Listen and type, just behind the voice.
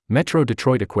Metro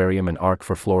Detroit Aquarium and Ark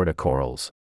for Florida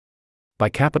Corals. By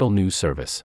Capital News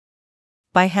Service.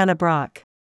 By Hannah Brock.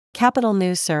 Capital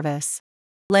News Service.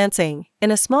 Lansing,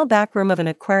 in a small back room of an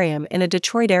aquarium in a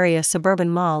Detroit area suburban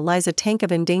mall lies a tank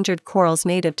of endangered corals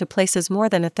native to places more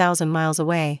than 1,000 miles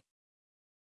away.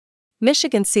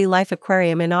 Michigan Sea Life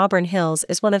Aquarium in Auburn Hills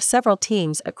is one of several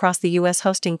teams across the U.S.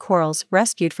 hosting corals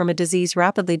rescued from a disease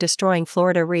rapidly destroying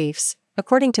Florida reefs,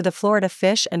 according to the Florida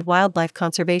Fish and Wildlife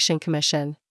Conservation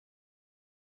Commission.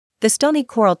 The stony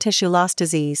coral tissue loss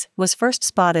disease was first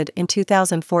spotted in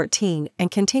 2014 and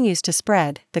continues to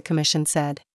spread, the commission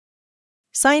said.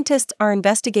 Scientists are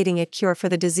investigating a cure for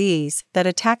the disease that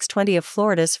attacks 20 of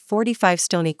Florida's 45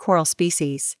 stony coral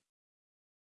species.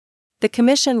 The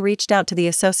commission reached out to the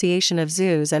Association of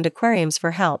Zoos and Aquariums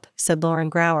for help, said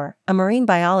Lauren Grauer, a marine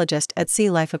biologist at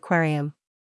Sea Life Aquarium.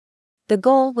 The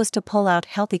goal was to pull out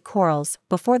healthy corals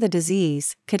before the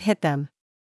disease could hit them.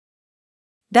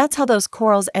 That's how those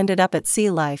corals ended up at Sea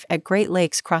Life at Great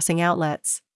Lakes Crossing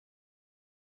Outlets.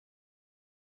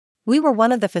 We were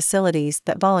one of the facilities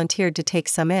that volunteered to take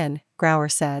some in, Grauer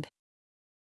said.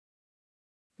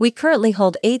 We currently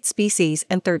hold 8 species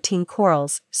and 13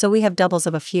 corals, so we have doubles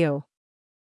of a few.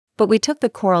 But we took the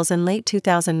corals in late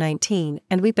 2019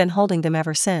 and we've been holding them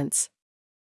ever since.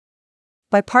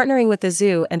 By partnering with the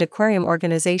Zoo and Aquarium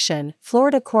Organization,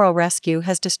 Florida Coral Rescue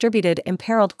has distributed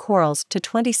imperiled corals to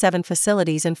 27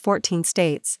 facilities in 14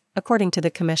 states, according to the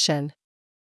commission.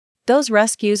 Those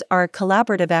rescues are a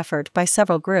collaborative effort by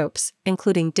several groups,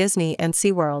 including Disney and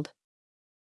SeaWorld.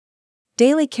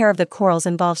 Daily care of the corals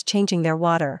involves changing their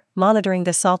water, monitoring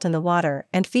the salt in the water,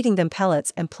 and feeding them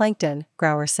pellets and plankton,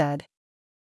 Grauer said.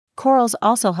 Corals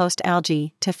also host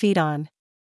algae to feed on.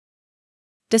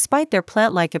 Despite their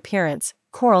plant-like appearance,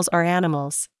 corals are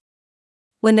animals.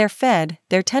 When they're fed,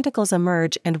 their tentacles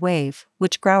emerge and wave,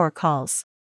 which Grauer calls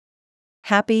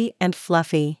happy and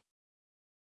fluffy.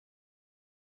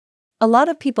 A lot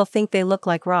of people think they look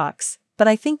like rocks, but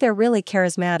I think they're really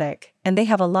charismatic, and they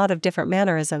have a lot of different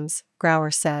mannerisms,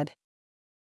 Grauer said.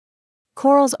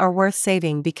 Corals are worth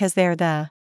saving because they're the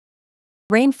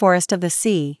rainforest of the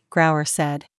sea, Grauer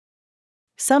said.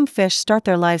 Some fish start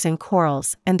their lives in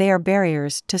corals, and they are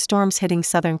barriers to storms hitting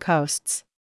southern coasts.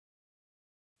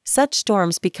 Such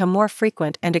storms become more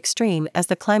frequent and extreme as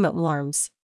the climate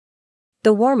warms.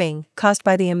 The warming, caused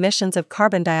by the emissions of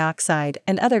carbon dioxide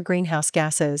and other greenhouse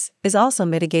gases, is also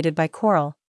mitigated by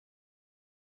coral.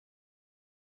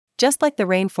 Just like the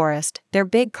rainforest, they're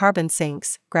big carbon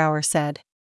sinks, Grauer said.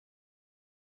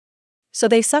 So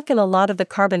they suck in a lot of the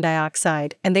carbon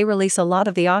dioxide and they release a lot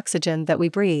of the oxygen that we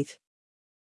breathe.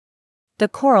 The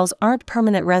corals aren't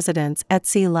permanent residents at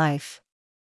Sea Life.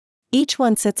 Each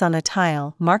one sits on a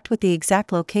tile marked with the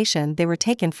exact location they were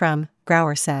taken from,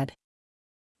 Grauer said.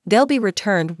 They'll be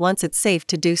returned once it's safe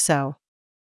to do so.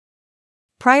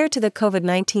 Prior to the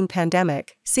COVID-19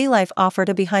 pandemic, Sea Life offered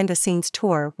a behind-the-scenes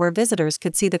tour where visitors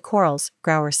could see the corals,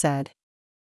 Grauer said.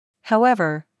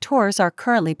 However, tours are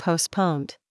currently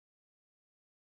postponed.